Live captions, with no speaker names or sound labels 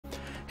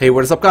Hey,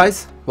 what is up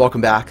guys?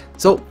 Welcome back.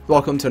 So,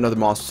 welcome to another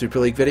Monster Super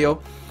League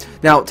video.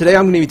 Now, today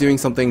I'm going to be doing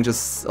something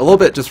just a little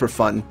bit just for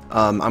fun.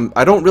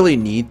 I don't really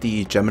need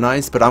the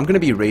Geminis, but I'm going to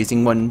be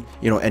raising one,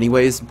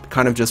 anyways,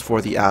 kind of just for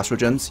the Astro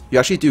Gems. You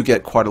actually do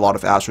get quite a lot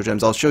of Astro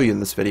Gems. I'll show you in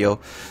this video.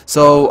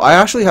 So, I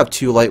actually have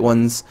two light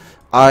ones.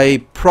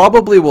 I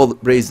probably will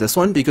raise this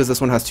one because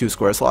this one has two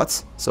square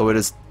slots, so it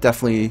is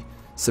definitely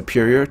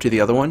superior to the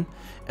other one.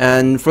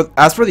 And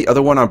as for the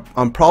other one,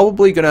 I'm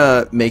probably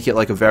gonna make it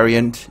like a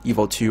variant,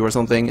 Evo 2 or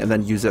something, and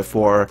then use it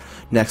for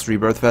next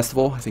Rebirth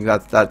Festival. I think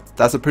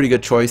that's a pretty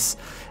good choice.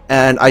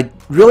 And I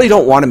really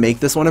don't want to make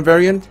this one a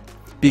variant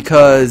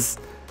because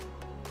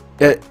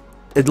it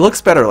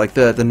looks better. Like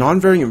the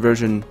non-variant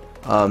version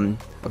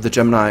of the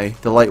Gemini,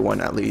 the light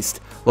one at least,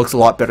 looks a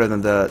lot better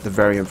than the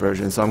variant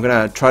version. So I'm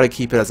gonna try to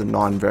keep it as a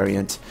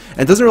non-variant.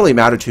 And it doesn't really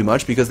matter too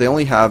much because they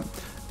only have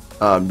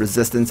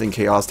resistance and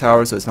chaos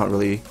tower, so it's not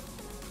really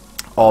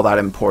all that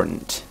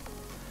important.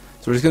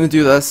 So we're just gonna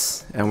do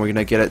this, and we're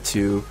gonna get it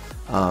to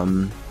Evo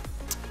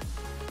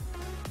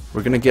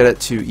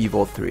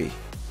 3.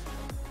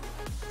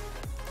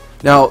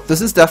 Now this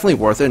is definitely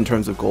worth it in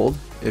terms of gold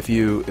if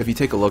you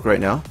take a look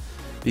right now,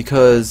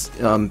 because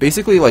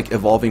basically like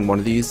evolving one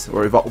of these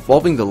or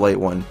evolving the light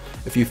one,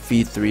 if you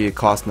feed 3 it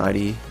costs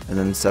 90 and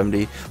then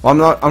 70.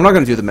 Well, I'm not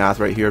gonna do the math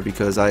right here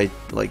because I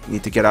like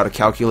need to get out a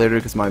calculator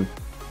because my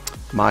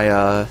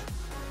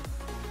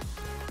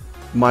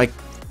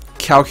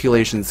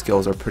calculation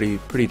skills are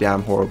pretty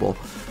damn horrible.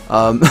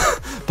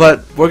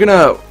 But we're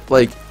gonna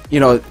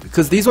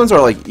because these ones are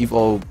like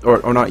Evo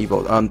or not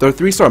Evo. They're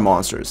 3-star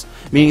monsters,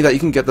 meaning that you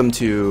can get them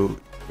to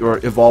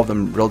or evolve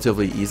them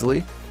relatively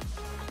easily.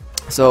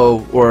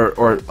 So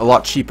or a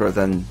lot cheaper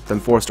than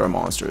 4-star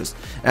monsters,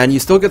 and you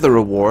still get the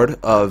reward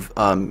of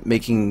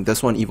making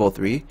this one Evo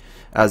 3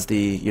 as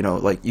the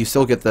you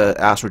still get the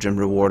Astro Gem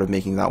reward of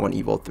making that one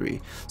Evo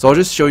 3. So I'll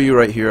just show you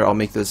right here. I'll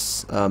make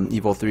this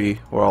Evo 3,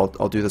 or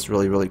I'll do this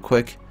really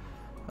quick.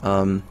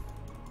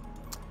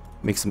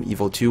 Make some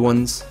Evo 2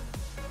 ones.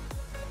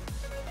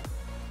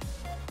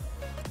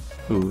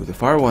 Ooh, the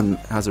fire one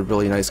has a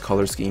really nice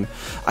color scheme.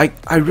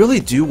 I really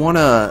do want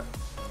to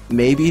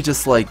maybe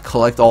just like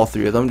collect all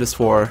 3 of them just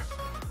for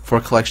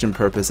collection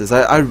purposes.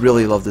 I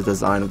really love the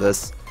design of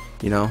this.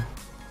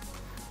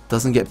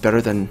 Doesn't get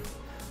better than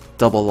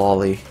double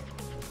lolly.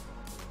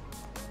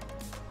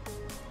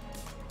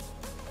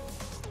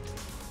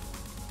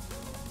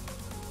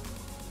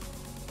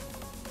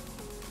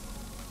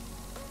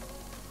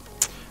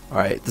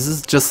 Alright, this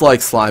is just like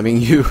sliming.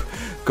 You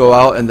go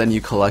out and then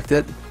you collect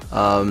it.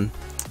 And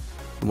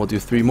we'll do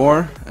 3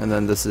 more, and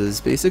then this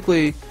is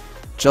basically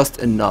just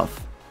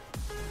enough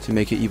to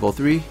make it Evo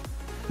 3.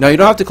 Now you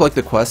don't have to collect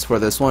the quest for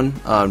this one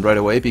right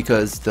away,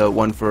 because the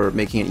one for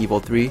making it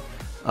Evo 3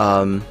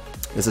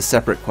 is a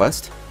separate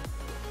quest.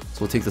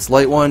 So we'll take this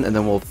light one, and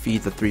then we'll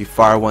feed the 3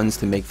 fire ones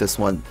to make this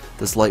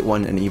light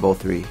one, an Evo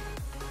 3.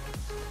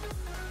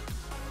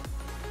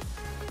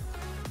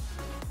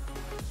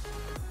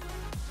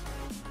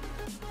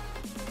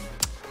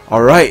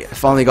 Alright, I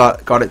finally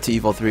got it to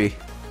Evo 3.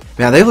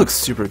 Man, they look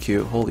super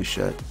cute. Holy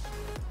shit.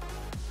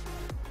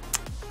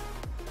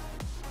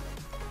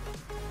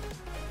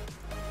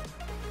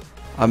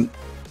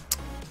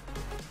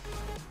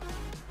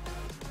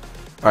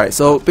 Alright,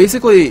 so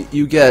basically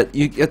you get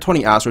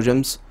 20 Astro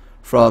Gems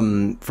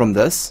from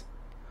this.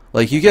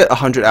 Like, you get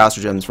 100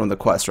 Astro Gems from the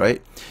quest,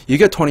 right? You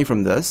get 20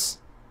 from this.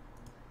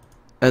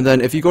 And then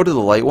if you go to the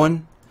light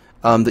one,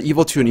 the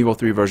Evo 2 and Evo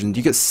 3 version,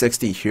 you get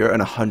 60 here and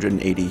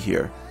 180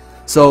 here.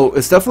 So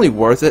it's definitely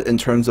worth it in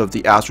terms of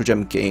the Astro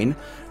Gem gain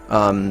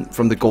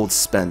from the gold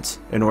spent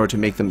in order to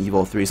make them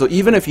Evo 3. So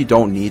even if you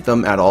don't need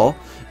them at all,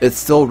 it's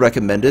still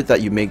recommended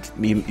that you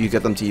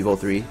get them to Evo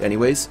 3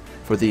 anyways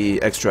for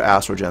the extra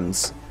Astro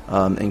Gems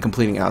in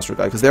completing Astro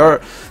Guide, because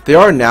they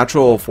are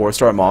natural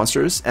 4-star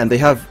monsters, and they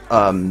have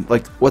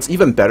like what's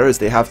even better is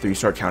they have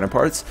 3-star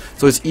counterparts,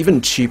 so it's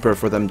even cheaper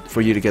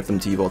for you to get them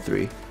to Evo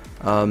 3.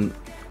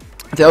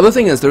 The other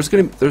thing is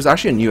there's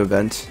actually a new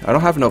event. I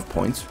don't have enough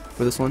points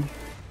for this one,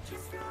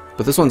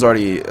 but this one's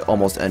already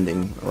almost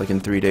ending, like in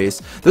 3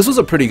 days. This was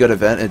a pretty good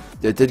event.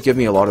 It did give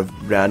me a lot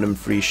of random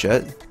free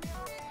shit.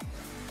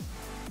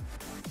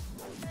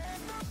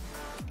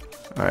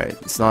 Alright,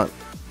 it's not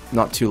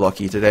too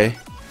lucky today.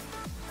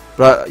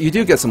 But you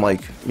do get some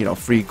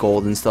free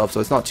gold and stuff, so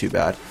it's not too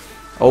bad.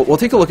 Oh, we'll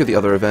take a look at the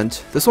other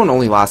event. This one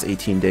only lasts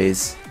 18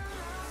 days.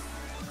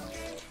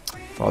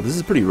 Wow, this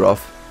is pretty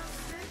rough.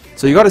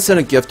 So you gotta send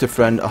a gift to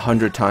friend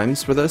 100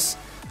 times for this.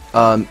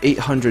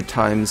 800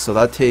 times, so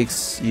that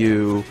takes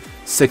you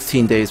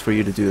 16 days for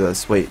you to do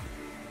this. Wait,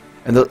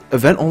 and the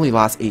event only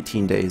lasts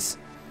 18 days.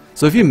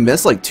 So if you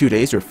miss like 2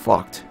 days, you're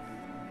fucked.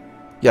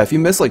 Yeah, if you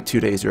miss like 2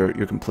 days, you're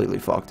completely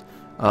fucked.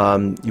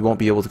 You won't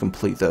be able to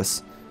complete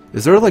this.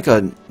 Is there like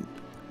a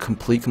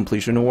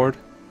completion award?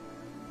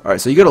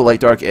 Alright, so you get a light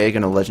dark egg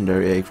and a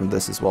legendary egg from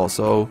this as well,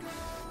 so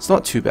it's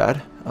not too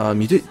bad.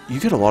 You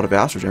get a lot of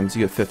Astro Gems.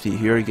 You get 50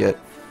 here, you get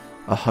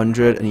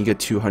 100, and you get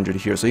 200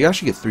 here. So you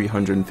actually get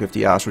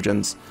 350 Astro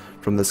Gems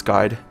from this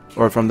guide,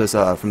 or from this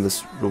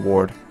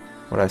reward.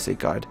 what did I say,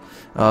 guide.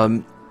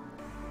 You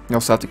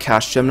also have to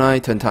cast Gemini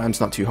 10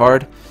 times, not too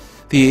hard.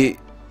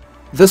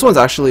 This one's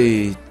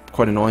actually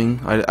quite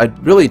annoying. I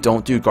really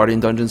don't do Guardian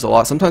Dungeons a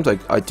lot. Sometimes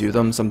I do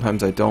them,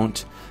 sometimes I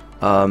don't.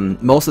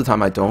 Most of the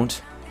time I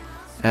don't.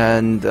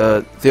 And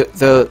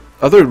the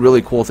other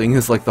really cool thing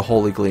is like the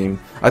Holy Gleam.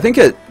 I think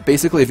it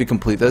basically, if you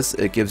complete this,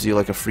 it gives you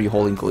like a free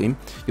Holy Gleam.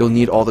 You'll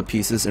need all the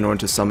pieces in order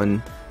to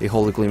summon a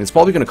Holy Gleam. It's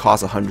probably going to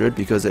cost 100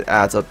 because it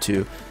adds up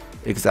to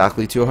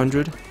exactly to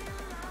 100.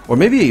 Or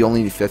maybe you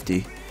only need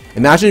 50.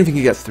 Imagine if you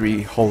could get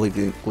 3 Holy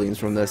Gleams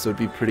from this. It would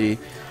be pretty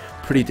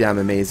damn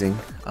amazing.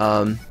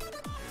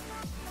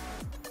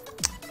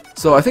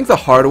 So I think the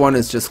hard one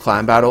is just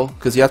Clan Battle,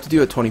 because you have to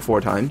do it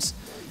 24 times.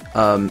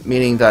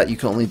 Meaning that you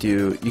can only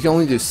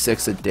do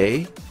 6 a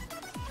day.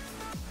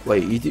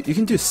 Wait, you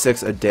can do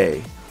 6 a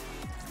day.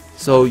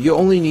 So you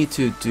only need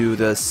to do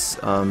this.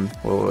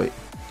 Wait.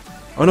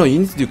 Oh no, you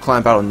need to do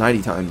Clan Battle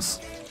 90 times.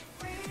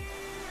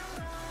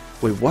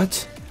 Wait,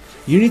 what?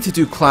 You need to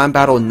do Clan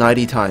Battle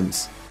 90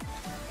 times,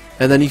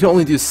 and then you can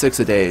only do 6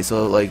 a day.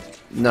 So like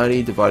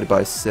 90 divided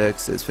by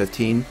 6 is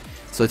 15.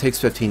 So it takes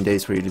 15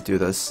 days for you to do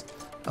this.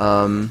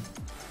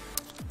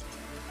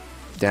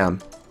 Damn.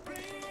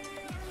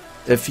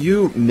 If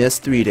you miss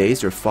 3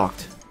 days, you're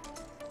fucked.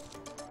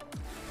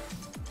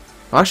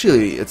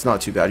 Actually, it's not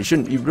too bad.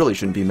 You really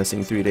shouldn't be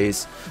missing 3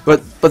 days.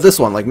 But this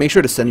one, like, make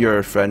sure to send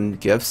your friend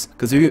gifts,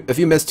 because if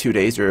you miss 2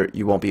 days,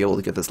 you won't be able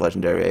to get this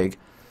legendary egg.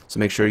 So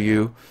make sure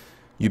you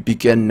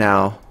begin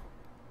now.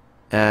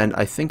 And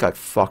I think I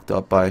fucked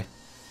up by.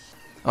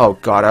 Oh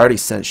god, I already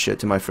sent shit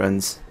to my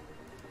friends.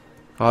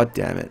 God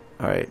damn it.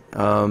 All right.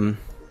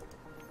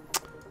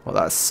 Well,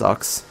 that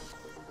sucks.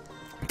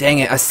 Dang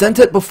it! I sent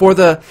it before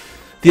the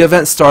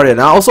event started,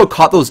 and I also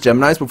caught those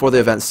Geminis before the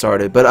event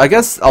started, but I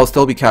guess I'll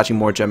still be catching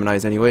more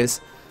Geminis anyways,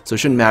 so it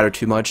shouldn't matter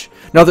too much.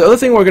 Now the other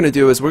thing we're going to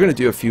do is we're going to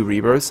do a few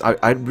rebirths.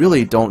 I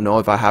really don't know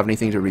if I have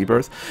anything to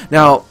rebirth.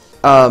 Now,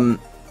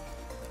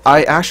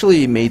 I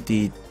actually made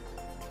the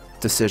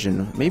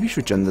decision, maybe I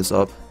should gem this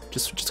up,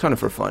 just kind of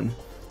for fun.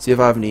 See if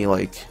I have any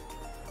like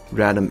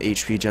random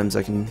HP gems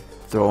I can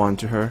throw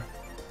onto her.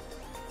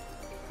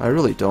 I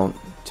really don't,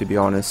 to be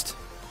honest.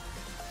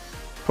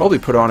 Probably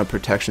put on a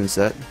protection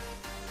set.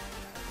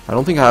 I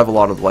don't think I have a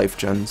lot of life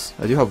gems.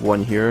 I do have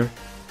one here.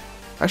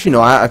 Actually,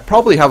 no, I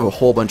probably have a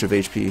whole bunch of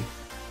HP.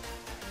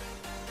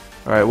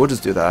 Alright, we'll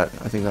just do that.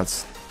 I think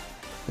that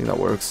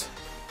works.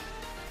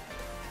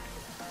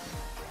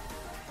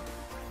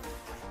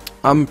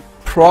 I'm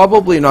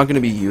probably not going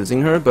to be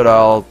using her, but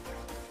I'll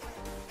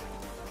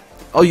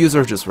use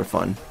her just for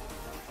fun.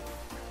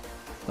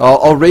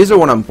 I'll raise her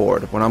when I'm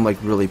bored, when I'm like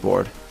really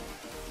bored.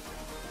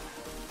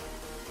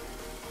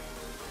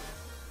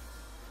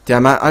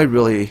 Damn, I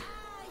really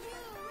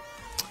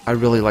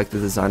like the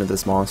design of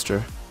this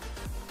monster.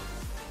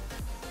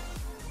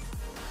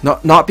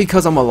 Not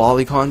because I'm a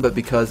lolicon, but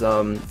because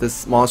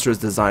this monster is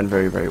designed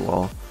very, very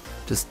well.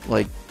 Just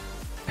like,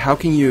 how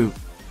can you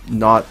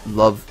not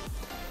love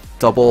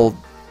double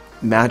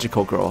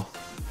magical girl?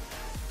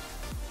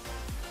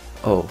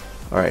 Oh,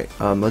 alright.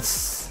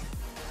 Let's.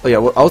 Oh yeah,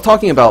 I was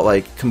talking about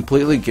like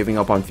completely giving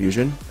up on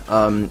fusion.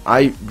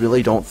 I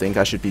really don't think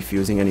I should be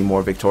fusing any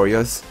more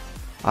Victorias.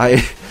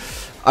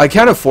 I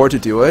can't afford to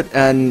do it,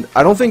 and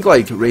I don't think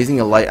like raising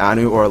a light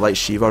Anu or a light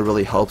Shiva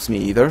really helps me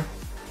either.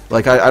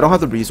 Like I don't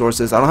have the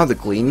resources, I don't have the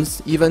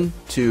gleams even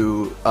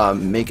to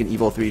make an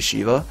Evo3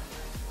 Shiva.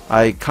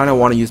 I kind of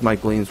want to use my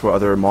gleams for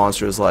other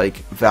monsters like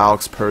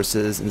Valks,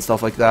 Purses, and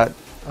stuff like that,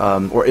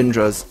 or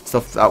Indras,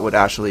 stuff that would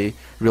actually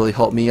really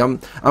help me. I'm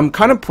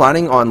kind of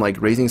planning on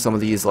like raising some of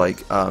these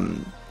like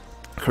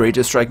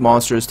Courageous Strike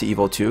monsters to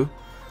Evo 2,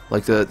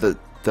 like the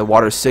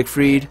Water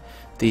Siegfried,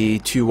 the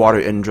 2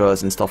 Water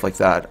Indras, and stuff like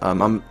that.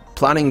 I'm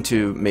planning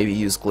to maybe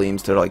use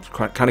Gleams to like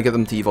kind of get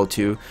them to Evo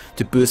 2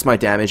 to boost my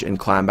damage in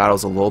clan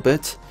battles a little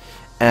bit,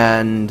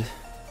 and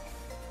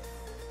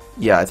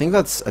yeah, I think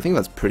that's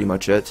pretty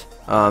much it.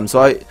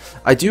 So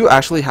I do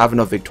actually have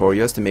enough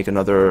Victorias to make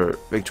another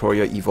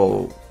Victoria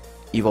Evo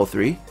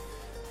 3,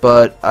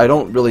 but I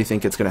don't really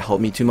think it's going to help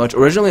me too much.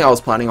 Originally I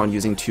was planning on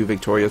using 2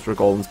 Victorias for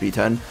Golden's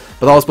B10,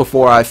 but that was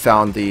before I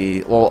found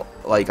the, well,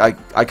 like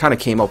I kind of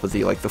came up with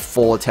the like the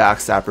full attack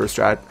sapper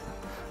strat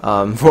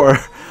for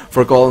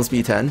Golden's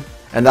B10,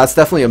 and that's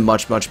definitely a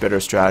much better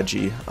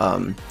strategy.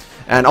 And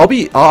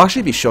I'll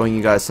actually be showing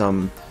you guys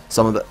I'll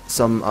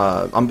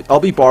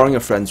be borrowing a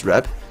friend's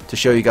rep to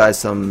show you guys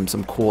some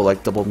cool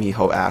like double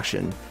Miho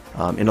action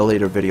in a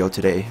later video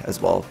today as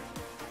well.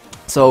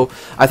 So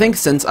I think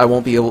since I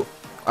won't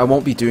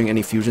be doing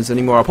any fusions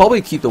anymore, I'll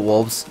probably keep the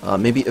wolves.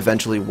 Maybe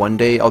eventually one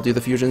day I'll do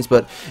the fusions,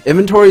 but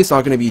inventory is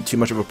not going to be too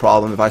much of a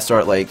problem if I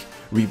start like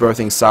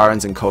rebirthing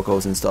Sirens and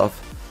Cocos and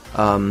stuff.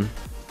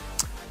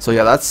 So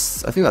yeah, I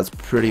think that's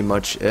pretty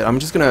much it. I'm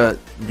just gonna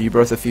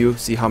rebirth a few,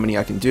 see how many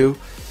I can do,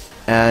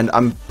 and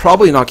I'm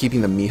probably not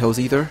keeping the Mihos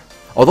either.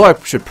 Although I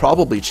should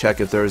probably check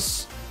if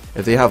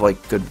they have like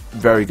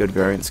very good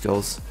variant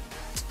skills.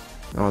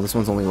 Oh, this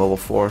one's only level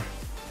 4.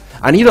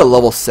 I need a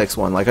level 6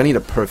 one. Like I need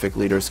a perfect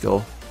leader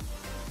skill.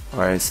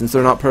 Alright, since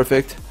they're not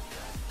perfect,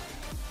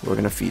 we're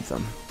gonna feed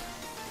them.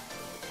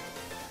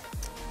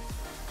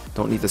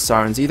 Don't need the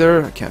Sirens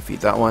either. I can't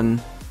feed that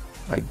one.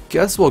 I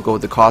guess we'll go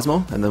with the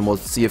Cosmo, and then we'll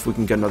see if we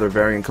can get another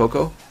variant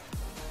Coco.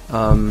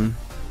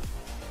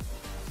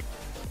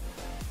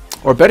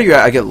 Or better yet,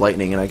 I get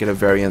Lightning and I get a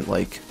variant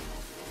like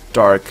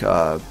Dark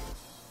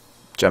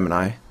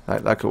Gemini.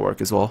 That could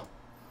work as well.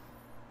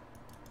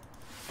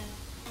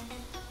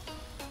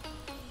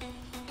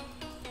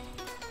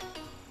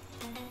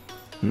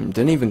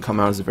 Didn't even come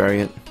out as a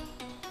variant.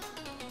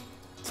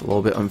 It's a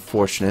little bit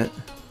unfortunate.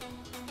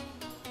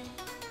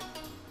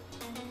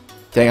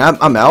 Dang,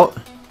 I'm out.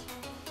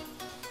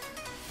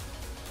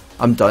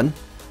 I'm done.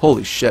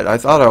 Holy shit! I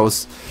thought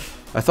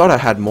I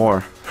had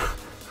more.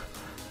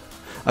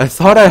 I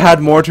thought I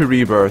had more to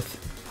rebirth.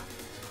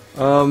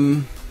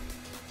 To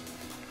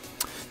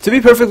be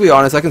perfectly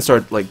honest, I can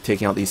start like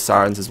taking out these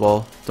Sirens as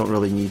well. Don't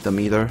really need them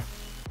either.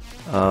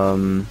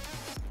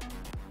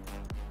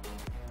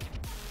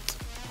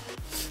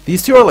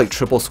 These two are like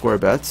triple square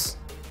bets.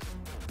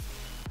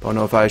 Don't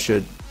know if I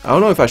should. I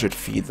don't know if I should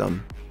feed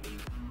them.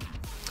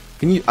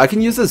 I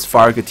can use this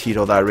Fire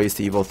Gatito that I raised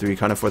to Evo3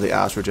 kind of for the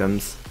Astro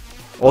Gems.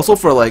 Also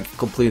for like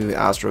completing the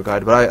Astro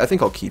Guide, but I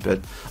think I'll keep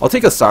it. I'll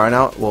take a Siren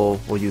out. We'll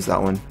use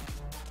that one.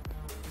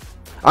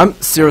 I'm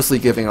seriously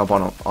giving up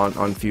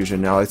on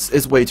Fusion now.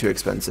 It's way too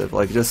expensive.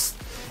 Like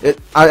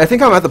I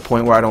think I'm at the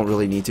point where I don't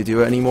really need to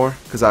do it anymore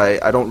because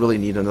I don't really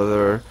need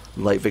another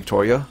Light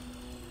Victoria.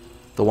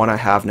 The one I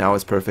have now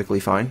is perfectly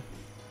fine.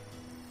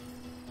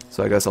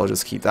 So I guess I'll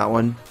just keep that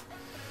one.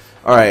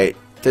 Alright,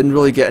 didn't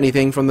really get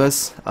anything from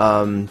this.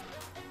 Can't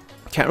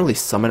really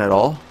summon at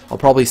all. I'll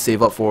probably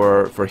save up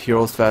for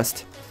Heroes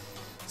Fest.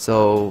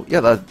 So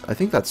yeah, I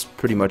think that's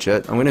pretty much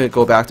it. I'm gonna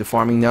go back to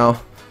farming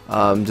now.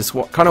 Just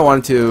kind of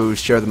wanted to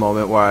share the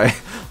moment where I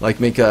like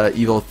make a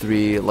Evo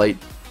 3 light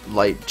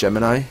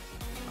Gemini.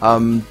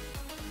 I'm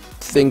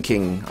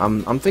thinking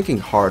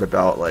hard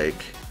about like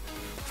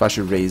if I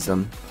should raise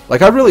them.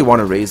 Like I really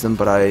want to raise them,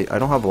 but I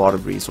don't have a lot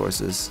of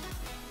resources.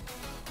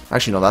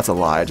 Actually, no, that's a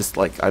lie. I just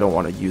like I don't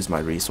want to use my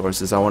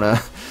resources. I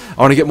wanna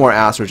get more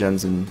Astro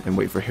Gems and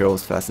wait for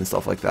Heroes Fest and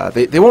stuff like that.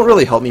 They won't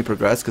really help me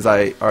progress because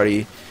I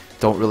already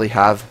don't really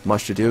have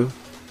much to do.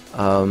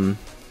 But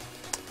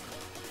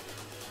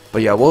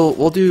yeah,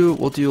 we'll do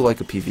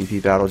like a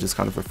PvP battle just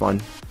kind of for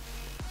fun.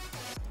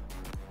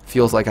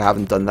 Feels like I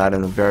haven't done that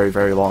in a very,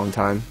 very long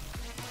time.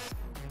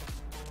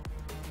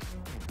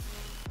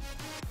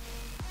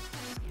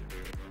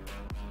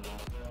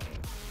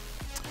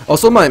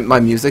 Also, my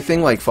music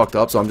thing like fucked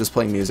up, so I'm just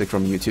playing music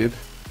from YouTube.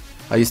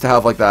 I used to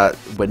have like that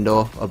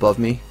window above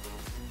me.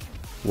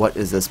 What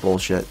is this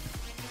bullshit?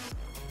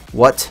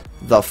 What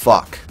the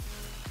fuck?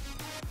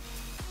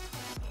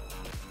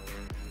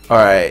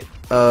 Alright,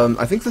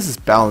 I think this is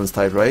balance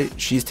type, right?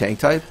 She's tank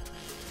type.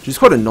 She's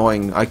quite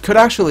annoying. I could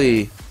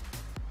actually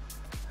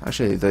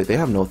they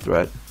have no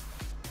threat.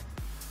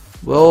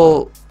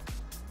 We'll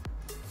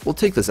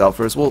take this out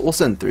first. We'll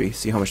send 3,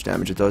 see how much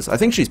damage it does. I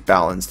think she's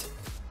balanced.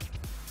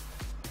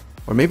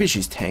 Or maybe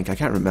she's tank, I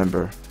can't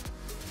remember.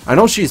 I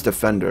know she's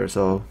defender,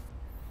 so...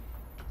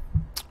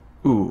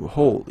 Ooh,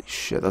 holy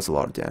shit, that's a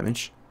lot of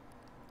damage.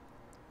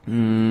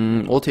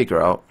 We'll take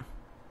her out.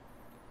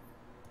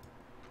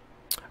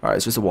 Alright,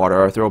 it's just a water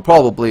Arthur. We'll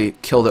probably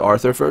kill the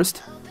Arthur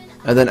first.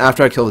 And then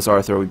after I kill this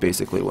Arthur, we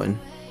basically win.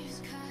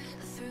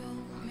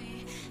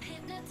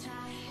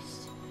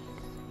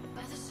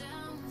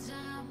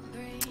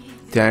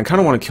 Damn, I kind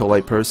of want to kill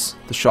Light Purse.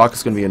 The shock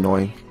is going to be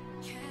annoying.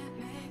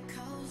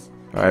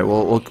 Alright,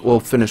 we'll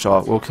finish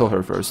off. We'll kill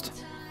her first.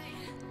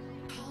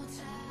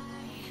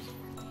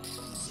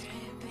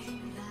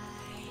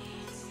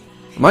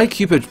 My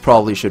Cupid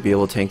probably should be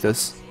able to tank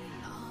this.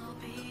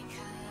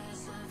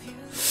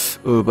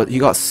 Ooh, but he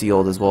got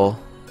sealed as well.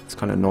 It's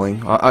kind of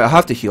annoying. I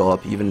have to heal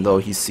up even though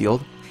he's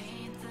sealed.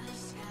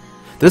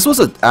 This was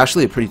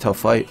actually a pretty tough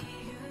fight.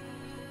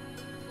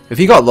 If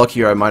he got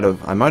luckier, I might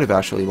have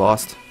actually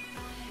lost.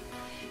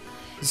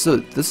 This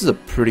is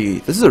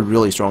a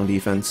really strong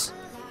defense.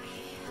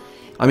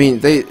 I mean,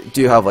 they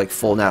do have like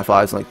full nat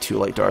 5s and like 2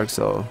 light darks,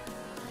 so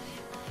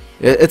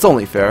it's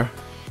only fair.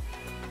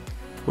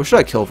 What should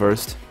I kill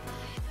first?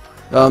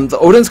 The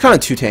Odin's kind of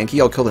too tanky.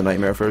 I'll kill the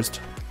Nightmare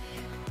first.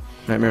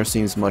 Nightmare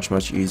seems much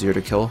easier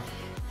to kill.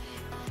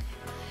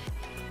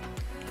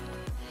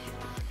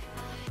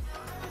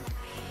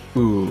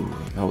 Ooh,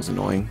 that was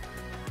annoying.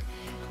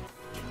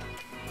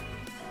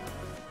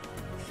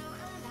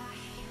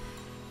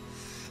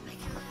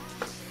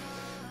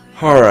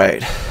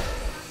 Alright.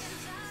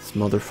 This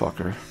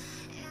motherfucker.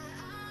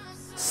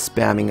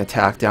 Spamming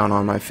attack down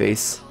on my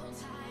face.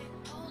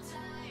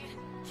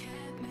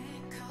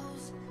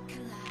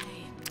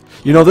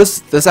 You know,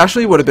 this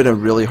actually would have been a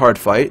really hard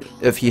fight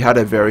if he had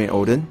a variant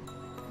Odin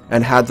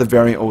and had the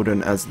variant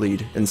Odin as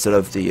lead instead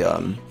of the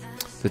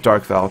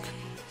Dark Valk.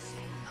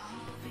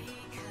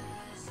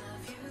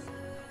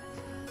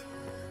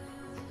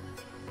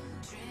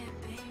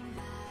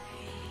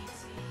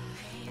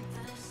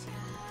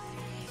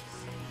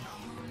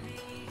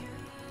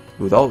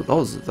 Ooh, that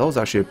was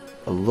actually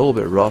a little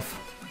bit rough.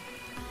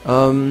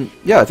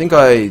 Yeah, I think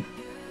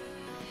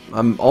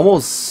I'm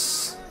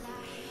almost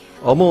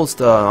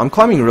almost, I'm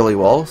climbing really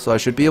well, so I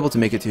should be able to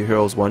make it to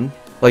Heroes 1.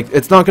 Like,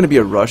 it's not going to be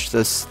a rush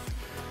this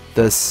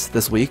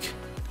week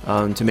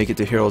to make it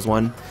to Heroes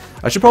 1.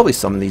 I should probably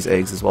summon these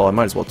eggs as well. I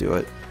might as well do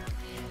it.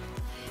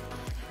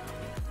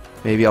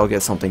 Maybe I'll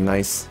get something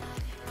nice.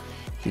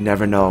 You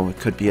never know. It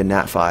could be a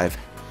Nat 5.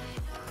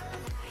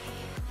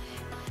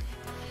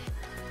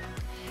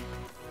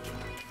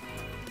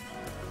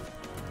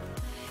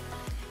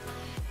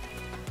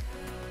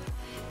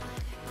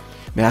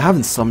 Man, I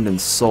haven't summoned in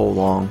so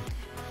long.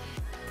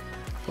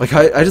 Like,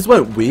 I just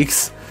went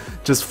weeks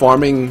just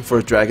farming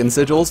for dragon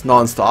sigils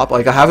non-stop.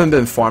 Like, I haven't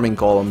been farming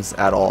golems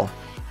at all.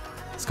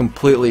 It's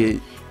completely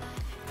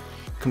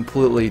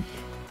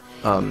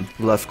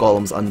left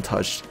golems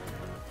untouched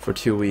for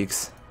 2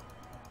 weeks.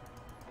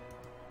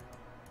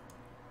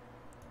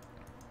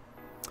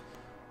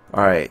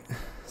 Alright,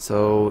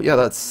 so yeah,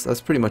 that's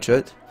pretty much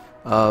it.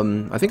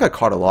 I think I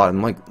caught a lot.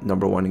 I'm like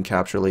 #1 in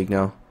Capture League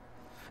now.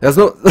 There's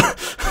no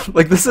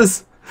like this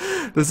is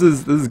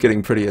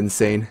getting pretty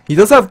insane. He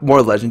does have more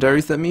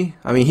legendaries than me.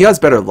 I mean, he has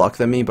better luck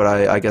than me, but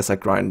I guess I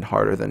grind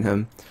harder than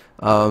him.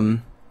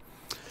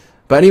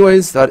 But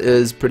anyways, that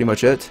is pretty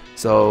much it.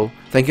 So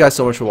thank you guys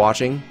so much for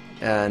watching,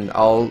 and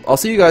I'll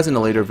see you guys in a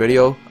later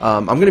video.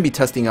 I'm gonna be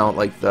testing out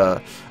like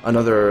the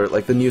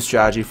new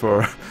strategy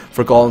for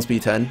Golems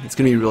B10. It's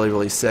gonna be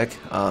really sick.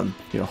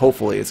 You know,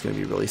 hopefully it's gonna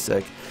be really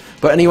sick.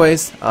 But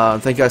anyways,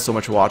 thank you guys so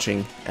much for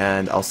watching,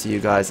 and I'll see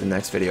you guys in the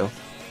next video.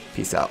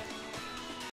 Peace out.